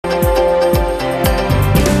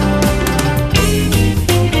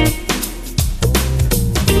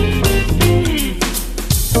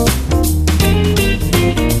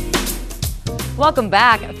Welcome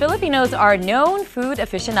back. Filipinos are known food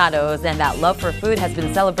aficionados, and that love for food has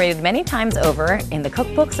been celebrated many times over in the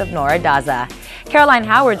cookbooks of Nora daza. Caroline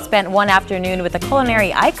Howard spent one afternoon with a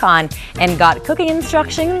culinary icon and got cooking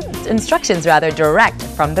instructions direct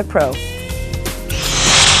from the pro.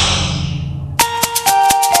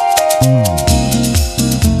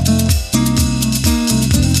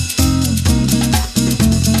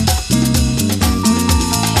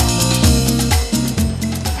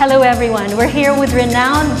 Hello everyone, we're here with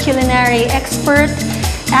renowned culinary expert,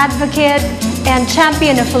 advocate, and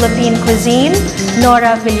champion of Philippine cuisine,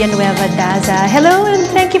 Nora Villanueva Daza. Hello and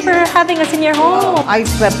thank you for having us in your home.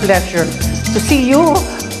 It's a pleasure to see you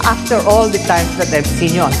after all the times that I've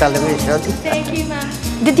seen you on television. Thank you,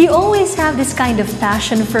 ma'am. Did you always have this kind of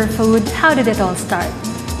passion for food? How did it all start?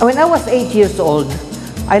 When I was 8 years old,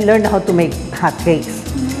 I learned how to make hot cakes.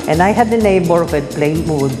 And I had a neighbor who would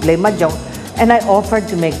play mahjong, and I offered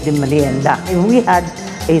to make the merienda. And we had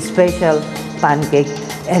a special pancake,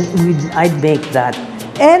 and I'd make that.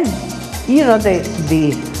 And you know,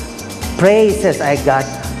 the praises I got,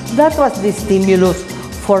 that was the stimulus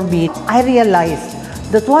for me. I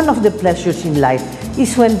realized that one of the pleasures in life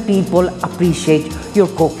is when people appreciate your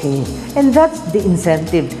cooking. And that's the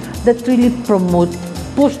incentive that really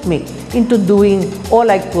pushed me into doing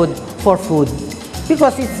all I could for food.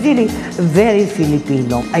 Because it's really very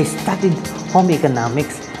Filipino. I studied home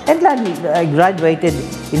economics and I graduated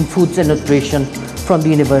in foods and nutrition from the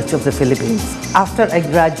University of the Philippines. After I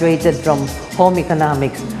graduated from home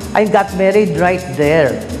economics, I got married right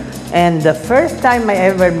there. And the first time I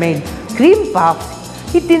ever made cream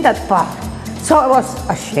puffs, it did not puff. So I was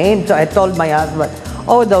ashamed. So I told my husband,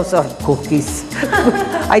 oh, those are cookies.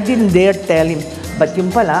 I didn't dare tell him. But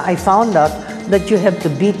yung pala, I found out that you have to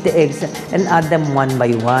beat the eggs and add them one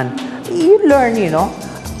by one. You learn, you know.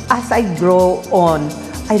 As I grow on,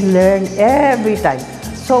 I learn every time.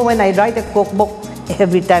 So when I write a cookbook,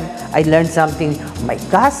 every time I learn something. My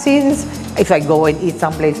cousins, if I go and eat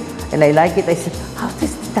someplace and I like it, I say, how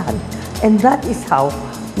is it done? And that is how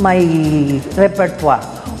my repertoire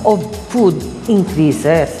of food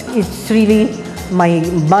increases. It's really, my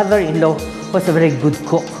mother-in-law was a very good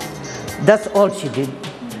cook. That's all she did.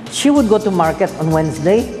 She would go to market on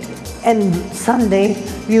Wednesday, and Sunday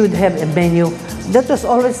we would have a menu that was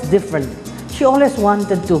always different. She always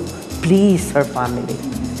wanted to please her family.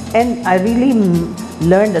 And I really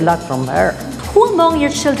learned a lot from her. Who among your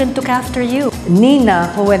children took after you? Nina,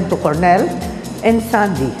 who went to Cornell, and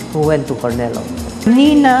Sandy, who went to Cornell.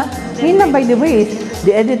 Nina, by the way, is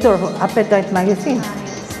the editor of Appetite magazine.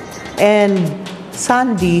 And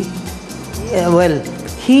Sandy, well,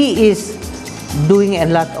 he is doing a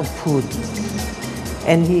lot of food.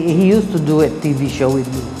 And he used to do a TV show with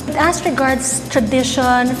me. As regards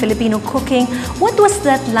tradition, Filipino cooking, what was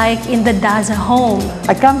that like in the Daza home?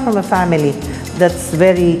 I come from a family that's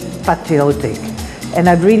very patriotic. And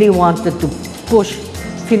I really wanted to push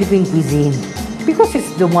Philippine cuisine because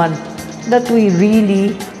it's the one that we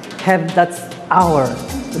really have, that's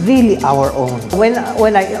really our own. When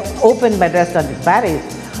I opened my restaurant in Paris,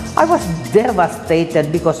 I was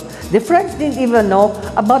devastated because the French didn't even know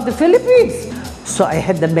about the Philippines. So I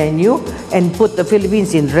had the menu and put the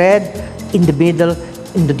Philippines in red, in the middle,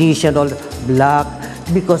 Indonesia all black,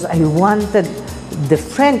 because I wanted the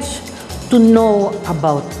French to know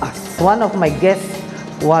about us. One of my guests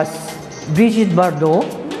was Brigitte Bardot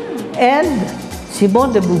and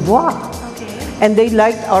Simone de Beauvoir. Okay. And they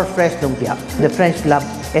liked our fresh lumpia. The French love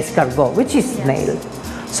escargot, which is snail.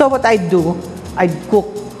 So what I do, I cook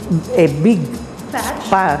a big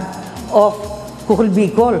pan of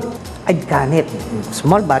kuhul-bikol. I'd can it in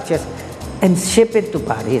small batches and ship it to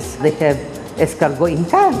Paris. They have escargot in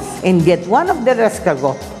cans. And get one of their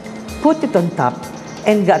escargot, put it on top,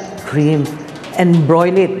 and got cream and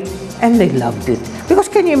broil it. And they loved it. Because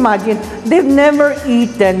can you imagine, they've never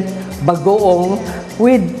eaten bagoong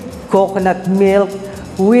with coconut milk,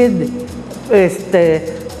 with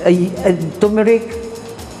turmeric.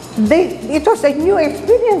 It was a new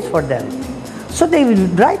experience for them. So they will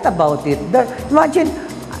write about it. Imagine,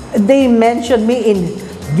 they mentioned me in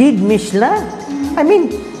Guide Michelin. I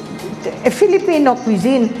mean, a Filipino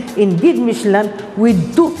cuisine in Guide Michelin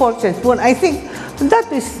with 2 forks and spoon. I think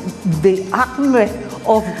that is the acme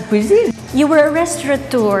of cuisine. You were a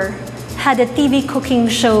restaurateur, had a TV cooking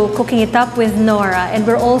show, Cooking It Up with Nora, and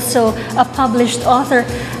were also a published author.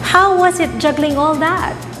 How was it juggling all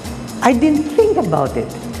that? I didn't think about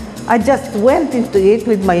it. I just went into it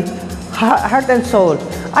with my heart and soul.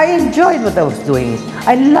 I enjoyed what I was doing.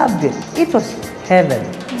 I loved it. It was heaven.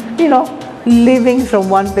 You know, living from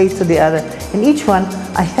one place to the other. In each one,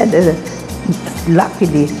 I had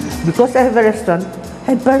luckily because I have a restaurant,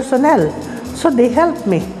 I have personnel. So they help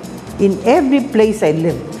me in every place I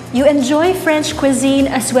live. You enjoy French cuisine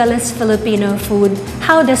as well as Filipino food.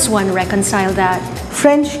 How does one reconcile that?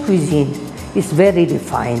 French cuisine is very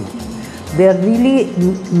refined. They're really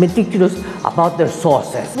meticulous about their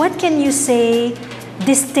sauces. What can you say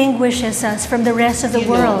distinguishes us from the rest of the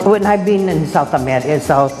world? When I've been in South America,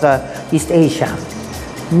 Southeast Asia,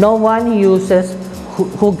 no one uses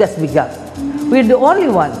hugas bigas. We're the only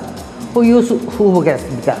one who use hugas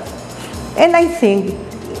bigas. And I think,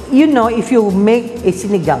 you know, if you make a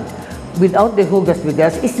sinigang without the hugas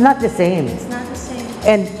bigas, it's not the same. It's not the same.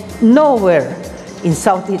 And nowhere in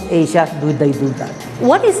Southeast Asia do they do that.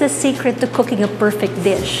 What is the secret to cooking a perfect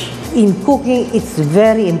dish? In cooking, it's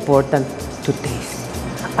very important to taste.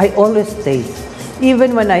 I always taste.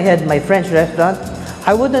 Even when I had my French restaurant,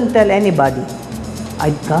 I wouldn't tell anybody.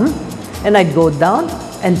 I'd come and I'd go down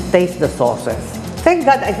and taste the sauces. Thank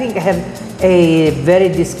God, I think I have a very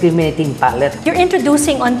discriminating palate. You're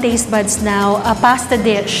introducing on Taste Buds now a pasta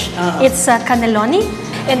dish. It's a cannelloni,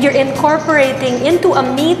 and you're incorporating into a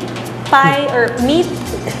meat pie or meat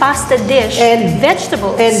pasta dish And-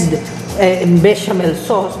 vegetables. And bechamel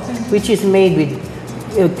sauce, which is made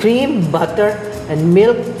with cream, butter, and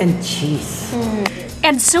milk and cheese.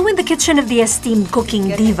 And so in the kitchen of the esteemed cooking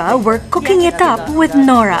diva, we're cooking it up with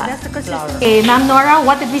Nora. Okay, Ma'am Nora,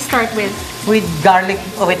 what did we start with? With garlic,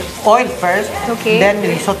 with oil first. Okay. Then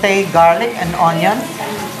we saute garlic and onion.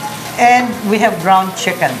 And we have ground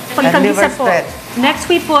chicken and liver Pagkagisa po. spread. Next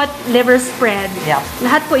we put liver spread. Yeah.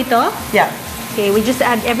 Lahat po ito? Yeah. Okay, we just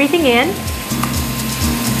add everything in.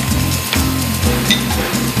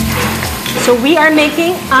 So we are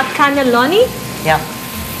making a cannelloni, Yeah.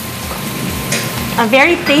 a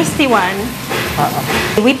very tasty one.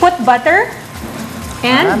 We put butter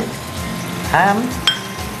and Ham.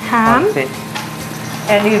 ham. Perfect.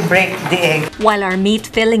 And we break the egg. While our meat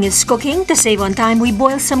filling is cooking, to save on time, we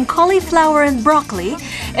boil some cauliflower and broccoli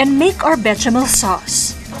and make our bechamel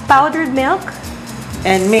sauce. Powdered milk?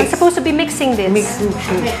 And We're mix. supposed to be mixing this. Mix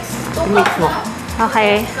mo.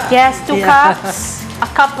 Okay. Yes, 2 Yeah. cups. A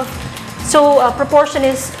cup of... So, proportion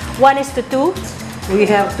is 1:2. We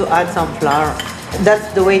have to add some flour. That's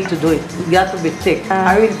the way to do it. You got to be thick.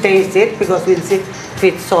 I will taste it because we'll see if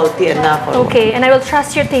it's salty enough or not. Okay, and I will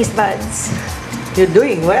trust your taste buds. You're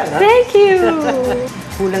doing well, huh? Thank you.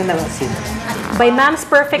 Kulang ng asin. By Ma'am's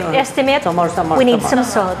perfect estimate, Some more, we need some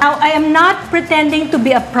salt. Now, I am not pretending to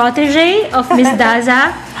be a protege of Miss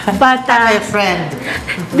Daza, but My friend.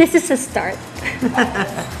 this is a start.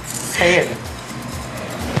 Say it.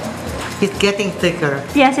 It's getting thicker.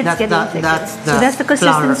 Yes, it's getting thicker. So that's the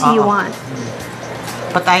consistency you want.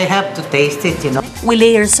 But I have to taste it, you know. We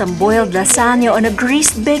layer some boiled lasagna on a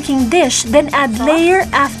greased baking dish, then add layer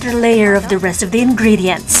after layer of the rest of the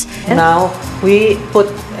ingredients. Now, we put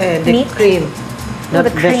the Meat? cream, not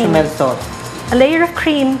the cream. bechamel sauce. A layer of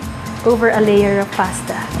cream over a layer of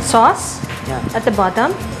pasta. Sauce Yeah. at the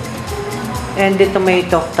bottom. And the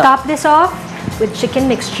tomato top. Top this off with chicken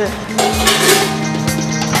mixture.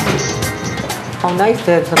 How nice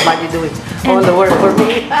to have somebody doing all the work for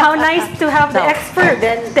me. How nice to have the No. expert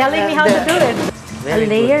telling me how to do it. A Very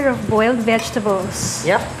layer of boiled vegetables.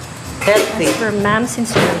 Yep. Healthy. As per Ma'am's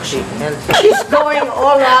instruction. Healthy. She's going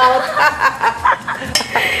all out.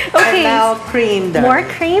 Okay. And now cream there. More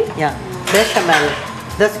cream? Yeah. Bechamel.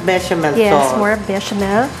 That's bechamel Yes, sauce. more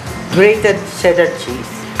bechamel. Grated cheddar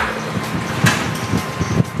cheese.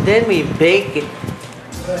 Then we bake it.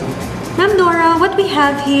 Ma'am Nora, what we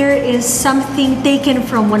have here is something taken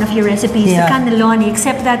from one of your recipes, the Yeah. cannelloni,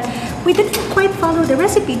 except that we didn't quite follow the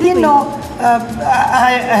recipe, did You we? know,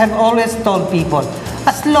 I have always told people,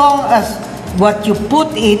 as long as what you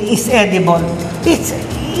put in is edible, it's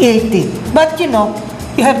eating. But you know,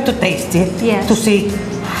 you have to taste it Yes. to see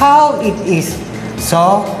how it is.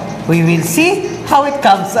 So, we will see how it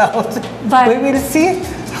comes out. But- we will see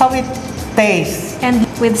how it tastes. And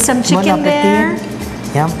with some Bon chicken there,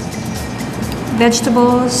 appetit. Yep.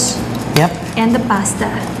 vegetables, Yep. and the pasta.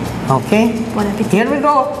 Okay. Bon appetit. Here we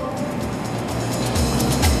go.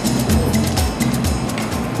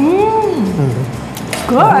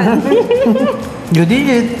 Good. You did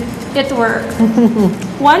it. It worked.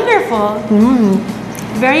 Wonderful.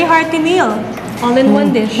 Very hearty meal, all in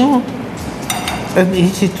one dish. And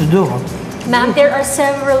easy to do. Ma'am, there are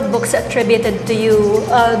several books attributed to you,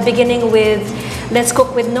 beginning with Let's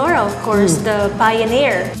Cook with Nora, of course, the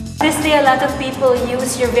pioneer. Honestly, a lot of people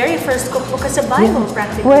use your very first cookbook as a Bible,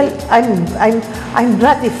 practically. Well, I'm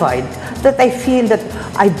gratified that I feel that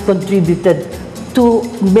I've contributed to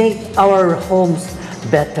make our homes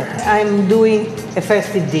better. I'm doing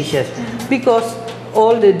festive dishes because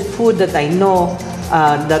all the food that I know,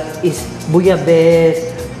 that is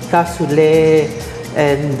bouillabaisse, cassoulet,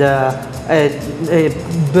 and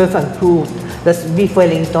bœuf en croûte, that's beef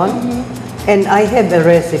Wellington. And I have a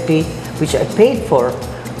recipe which I paid for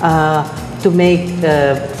to make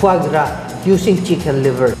foie gras using chicken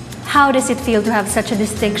liver. How does it feel to have such a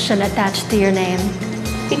distinction attached to your name?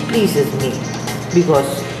 It pleases me because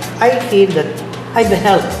I feel that I've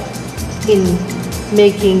helped in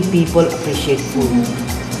making people appreciate food.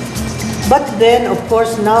 But then, of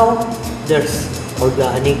course, now there's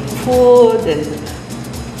organic food, and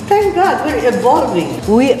thank God we're evolving.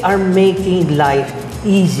 We are making life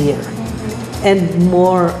easier and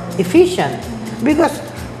more efficient because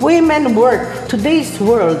women work. Today's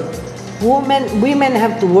world, women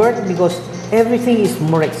have to work because everything is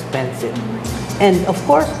more expensive. And of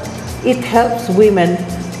course, it helps women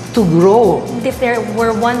to grow. If there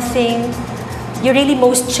were one thing you really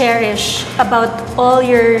most cherish about all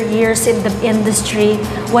your years in the industry,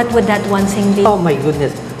 what would that one thing be? Oh my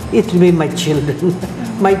goodness, it will be my children.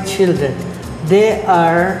 My children, they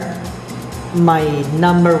are my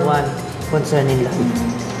number one concern in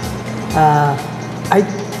life. I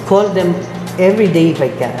call them every day if I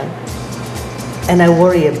can, and I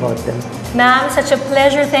worry about them. Ma'am, such a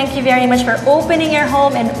pleasure. Thank you very much for opening your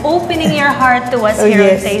home and opening your heart to us here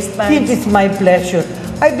at Taste Buds. It is my pleasure.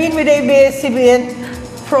 I've been with ABS-CBN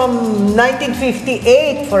from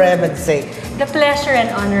 1958, for heaven's sake. The pleasure and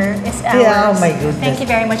honor is ours. Yeah, oh my goodness. Thank you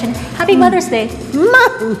very much, and happy Mother's Day.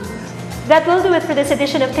 That will do it for this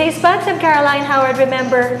edition of Taste Buds. I'm Caroline Howard.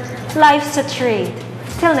 Remember, life's a treat.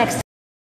 Till next time.